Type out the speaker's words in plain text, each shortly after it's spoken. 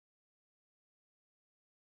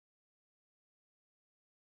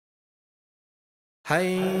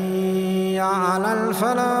حي على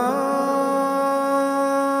الفلاح.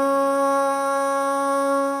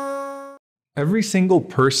 Every single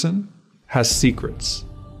person has secrets,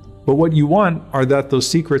 but what you want are that those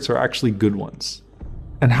secrets are actually good ones.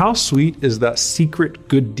 And how sweet is that secret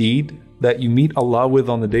good deed that you meet Allah with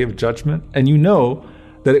on the Day of Judgment, and you know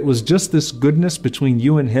that it was just this goodness between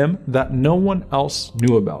you and Him that no one else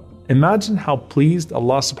knew about. Imagine how pleased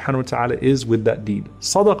Allah subhanahu wa ta'ala is with that deed.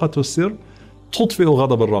 Sadaqatu sir tutfi'u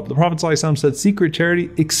ghadab al-Rabb. The Prophet ﷺ said, secret charity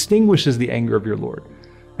extinguishes the anger of your Lord.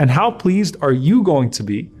 And how pleased are you going to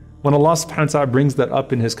be when Allah subhanahu wa ta'ala brings that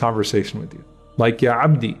up in His conversation with you? Like, Ya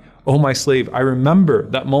Abdi, oh my slave, I remember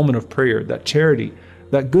that moment of prayer, that charity,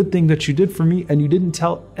 that good thing that you did for me and you didn't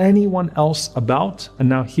tell anyone else about, and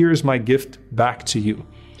now here's my gift back to you.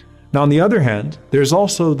 Now on the other hand, there's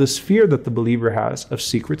also this fear that the believer has of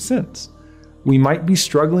secret sins. We might be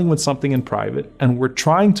struggling with something in private and we're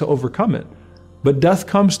trying to overcome it, but death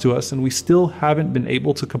comes to us and we still haven't been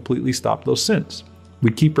able to completely stop those sins.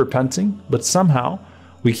 We keep repenting, but somehow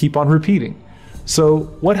we keep on repeating. So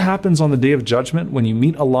what happens on the Day of Judgment when you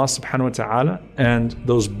meet Allah subhanahu wa ta'ala and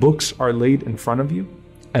those books are laid in front of you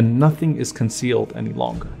and nothing is concealed any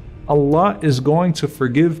longer? Allah is going to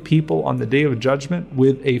forgive people on the Day of Judgment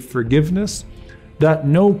with a forgiveness that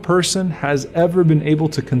no person has ever been able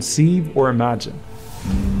to conceive or imagine.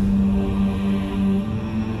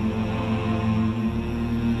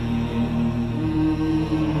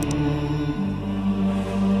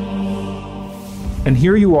 And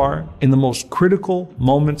here you are in the most critical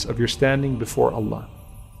moments of your standing before Allah.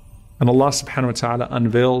 And Allah subhanahu wa ta'ala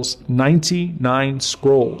unveils 99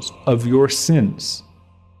 scrolls of your sins,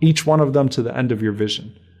 each one of them to the end of your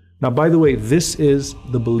vision. Now, by the way, this is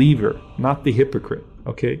the believer, not the hypocrite,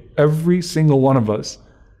 okay? Every single one of us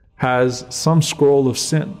has some scroll of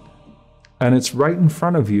sin, and it's right in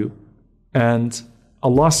front of you, and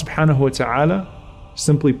Allah subhanahu wa ta'ala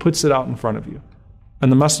simply puts it out in front of you.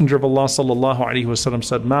 And the Messenger of Allah sallallahu alaihi wasallam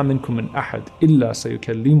said, "Ma minkum min ahad illa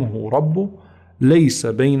sayukallimuhu rabbuh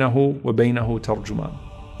laysa baynahu wa baynahu tarjuman."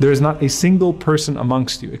 There is not a single person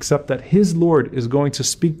amongst you except that his Lord is going to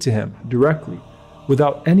speak to him directly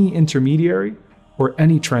without any intermediary or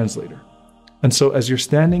any translator. And so as you're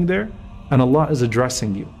standing there and Allah is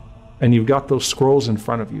addressing you and you've got those scrolls in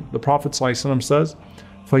front of you, the Prophet ﷺ says,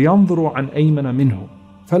 فَيَنْظُرُ عَنْ أَيْمَنَ مِنْهُ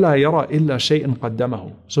فَلَا يَرَى إِلَّا شَيْءٍ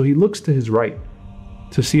قَدَّمَهُ. So he looks to his right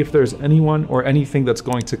to see if there's anyone or anything that's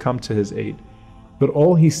going to come to his aid. But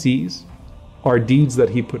all he sees are deeds that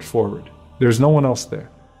he put forward. There's no one else there.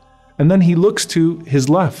 And then he looks to his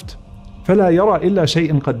left. فَلَا يَرَى إِلَّا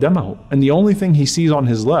شَيْءٍ قَدَّمَهُ. And the only thing he sees on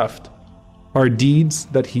his left are deeds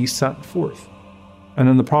that he sent forth. And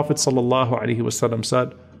then the Prophet ﷺ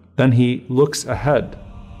said, then he looks ahead,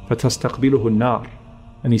 فَتَسْتَقْبِلُهُ النَّارِ.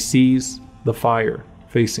 And he sees the fire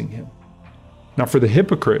facing him. Now for the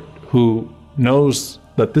hypocrite who knows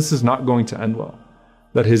that this is not going to end well,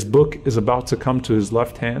 that his book is about to come to his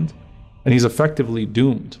left hand, and he's effectively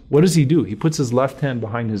doomed. What does he do? He puts his left hand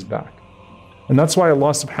behind his back. And that's why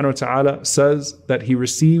Allah subhanahu wa ta'ala says that he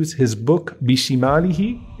receives his book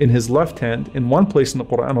bishimalihi, in his left hand. In one place in the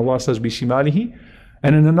Quran, Allah says bishimalihi,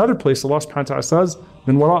 and in another place, Allah subhanahu wa ta'ala says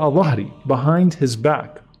min wara'a dhahri, behind his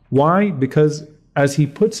back. Why? Because as he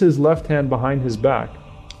puts his left hand behind his back,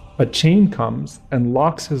 a chain comes and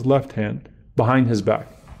locks his left hand behind his back.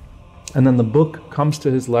 And then the book comes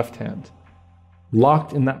to his left hand,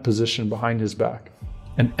 locked in that position behind his back.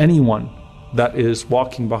 And anyone that is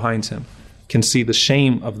walking behind him can see the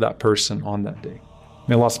shame of that person on that day.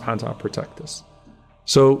 May Allah subhanahu wa ta'ala protect us.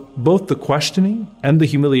 So both the questioning and the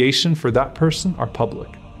humiliation for that person are public.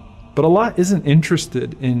 But Allah isn't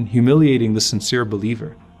interested in humiliating the sincere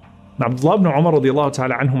believer. Now Abdullah ibn Umar radiallahu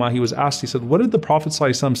ta'ala anhuma, he was asked, he said, what did the Prophet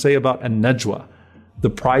ﷺ say about an-najwa, the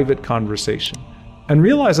private conversation? And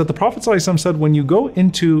realize that the Prophet ﷺ said, when you go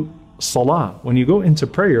into salah, when you go into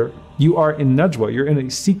prayer, you are in najwa, you're in a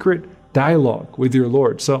secret dialogue with your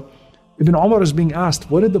Lord. So Ibn Umar is being asked,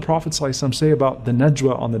 what did the Prophet ﷺ say about the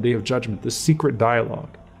najwa on the Day of Judgment, this secret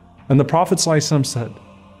dialogue? And the Prophet ﷺ said,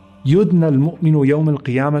 يُدْنَى الْمُؤْمِنُ يَوْمَ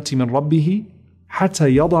الْقِيَامَةِ مِنْ رَبِّهِ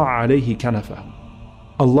حَتَّى يَضَعَ عَلَيْهِ كَنَفَهُ.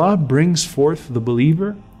 Allah brings forth the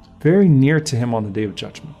believer very near to him on the Day of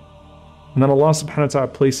Judgment. And then Allah subhanahu wa ta'ala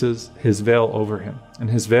places his veil over him. And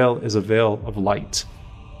his veil is a veil of light.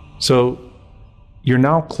 So you're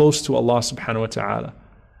now close to Allah subhanahu wa ta'ala.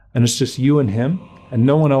 And it's just you and him, and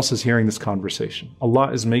no one else is hearing this conversation.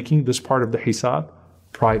 Allah is making this part of the hisab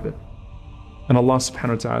private. And Allah subhanahu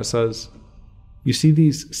wa ta'ala says, you see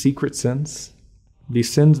these secret sins?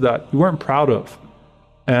 These sins that you weren't proud of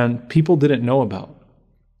and people didn't know about.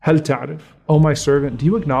 هل تعرف, O my servant, do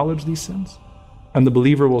you acknowledge these sins? And the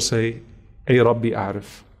believer will say, Ay Rabbi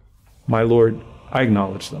A'rif, my Lord, I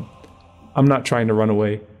acknowledge them. I'm not trying to run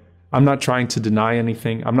away. I'm not trying to deny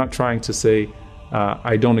anything. I'm not trying to say,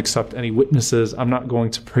 I don't accept any witnesses. I'm not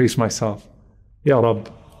going to praise myself. Ya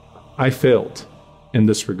Rabb, I failed in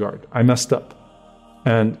this regard. I messed up.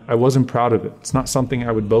 And I wasn't proud of it. It's not something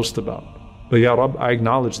I would boast about. But Ya Rabb, I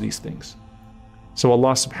acknowledge these things. So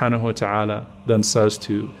Allah subhanahu wa ta'ala then says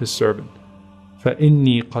to His servant,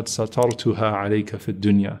 فَإِنِّي قَدْ سَتَرْتُهَا عَلَيْكَ فِي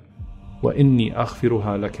الدُّنْيَا وَإِنِّي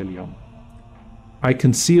أَغْفِرُهَا لَكَ الْيَوْمَ. I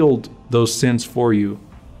concealed those sins for you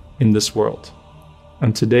in this world.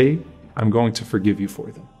 And today, I'm going to forgive you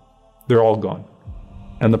for them. They're all gone.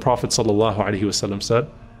 And the Prophet ﷺ said,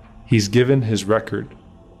 He's given His record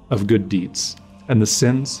of good deeds, and the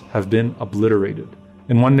sins have been obliterated.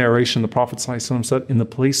 In one narration, the Prophet ﷺ said, in the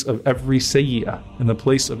place of every sayyi'ah, in the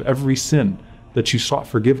place of every sin that you sought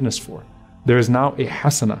forgiveness for, there is now a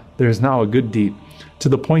hasana, there is now a good deed. To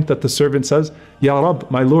the point that the servant says, Ya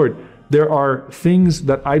Rabb, my Lord, there are things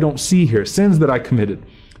that I don't see here, sins that I committed,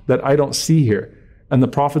 that I don't see here. And the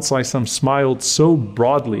Prophet ﷺ smiled so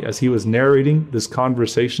broadly as he was narrating this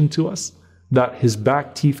conversation to us, that his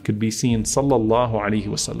back teeth could be seen, sallallahu alaihi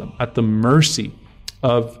wasallam, at the mercy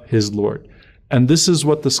of his Lord. And this is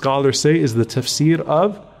what the scholars say is the tafsir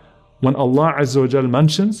of when Allah Azza wa Jal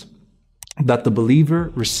mentions that the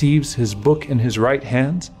believer receives his book in his right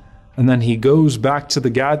hand, and then he goes back to the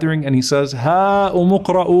gathering and he says, Ha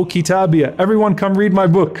umuqra'u kitabiya. Everyone come read my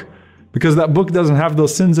book. Because that book doesn't have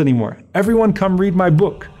those sins anymore. Everyone come read my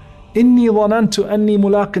book. Inni dhanantu anni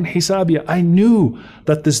mulaqin hisabiya. I knew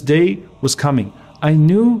that this day was coming. I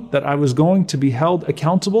knew that I was going to be held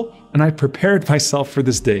accountable, and I prepared myself for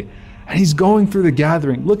this day. And he's going through the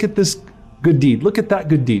gathering. Look at this good deed. Look at that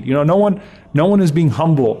good deed. You know, no one is being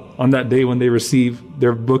humble on that day when they receive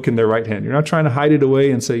their book in their right hand. You're not trying to hide it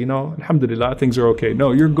away and say, you know, alhamdulillah, things are okay.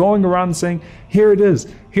 No, you're going around and saying, here it is.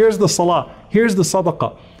 Here's the salah. Here's the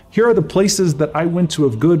sadaqah. Here are the places that I went to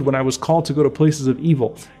of good when I was called to go to places of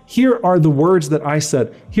evil. Here are the words that I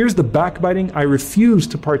said. Here's the backbiting I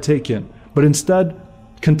refused to partake in, but instead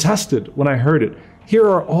contested when I heard it. Here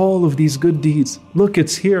are all of these good deeds. Look,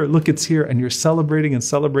 it's here. Look, it's here. And you're celebrating and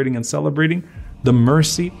celebrating and celebrating the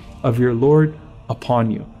mercy of your Lord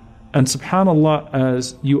upon you. And subhanAllah,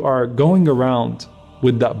 as you are going around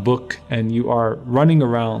with that book and you are running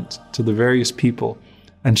around to the various people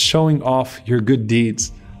and showing off your good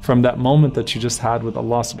deeds, from that moment that you just had with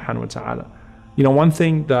Allah subhanahu wa ta'ala. You know, one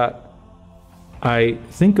thing that I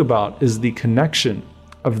think about is the connection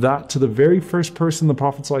of that to the very first person the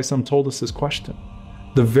Prophet ﷺ told us this question.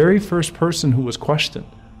 The very first person who was questioned,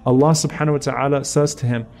 Allah subhanahu wa ta'ala says to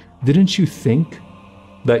him, didn't you think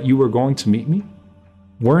that you were going to meet me?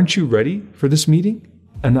 Weren't you ready for this meeting?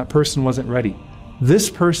 And that person wasn't ready. This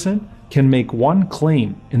person can make one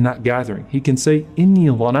claim in that gathering. He can say, Inni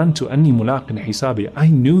dhanantu anni mulaqin hisabiya. I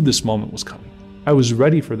knew this moment was coming. I was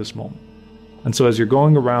ready for this moment. And so as you're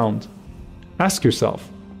going around, ask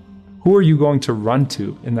yourself, who are you going to run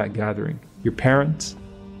to in that gathering? Your parents,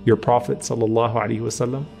 your Prophet sallallahu alaihi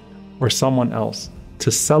wasallam, or someone else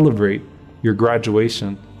to celebrate your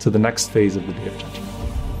graduation to the next phase of the Day of Judgment?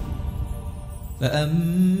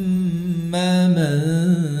 فأما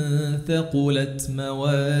من ثقلت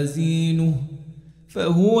موازينه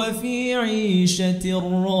فهو في عيشة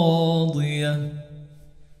راضية.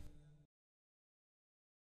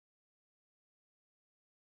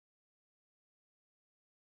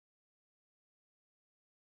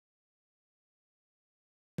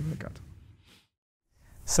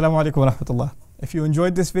 Assalamu alaikum wa rahmatullah. If you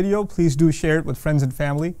enjoyed this video, please do share it with friends and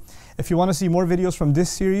family. If you want to see more videos from this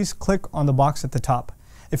series, click on the box at the top.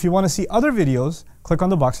 If you want to see other videos, click on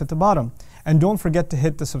the box at the bottom. And don't forget to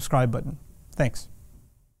hit the subscribe button. Thanks.